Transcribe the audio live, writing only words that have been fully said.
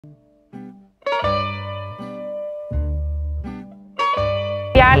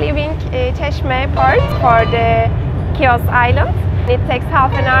are leaving Çeşme port for the Chios island. It takes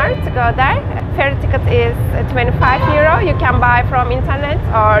half an hour to go there. Ferry ticket is €25. You can buy from internet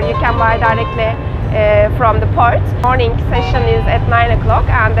or you can buy directly from the port. Morning session is at 9 o'clock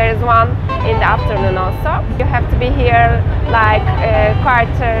and there is one in the afternoon also. You have to be here like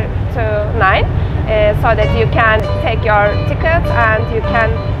quarter to 9 so that you can take your ticket and you can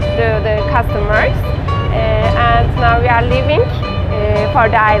do the customers. And now we are leaving for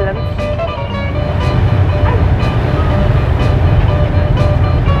the island.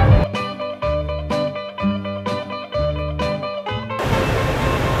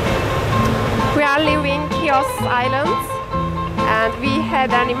 We are leaving Chios Island and we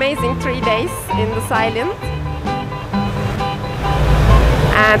had an amazing 3 days in this island.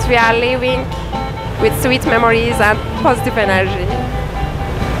 And we are leaving with sweet memories and positive energy.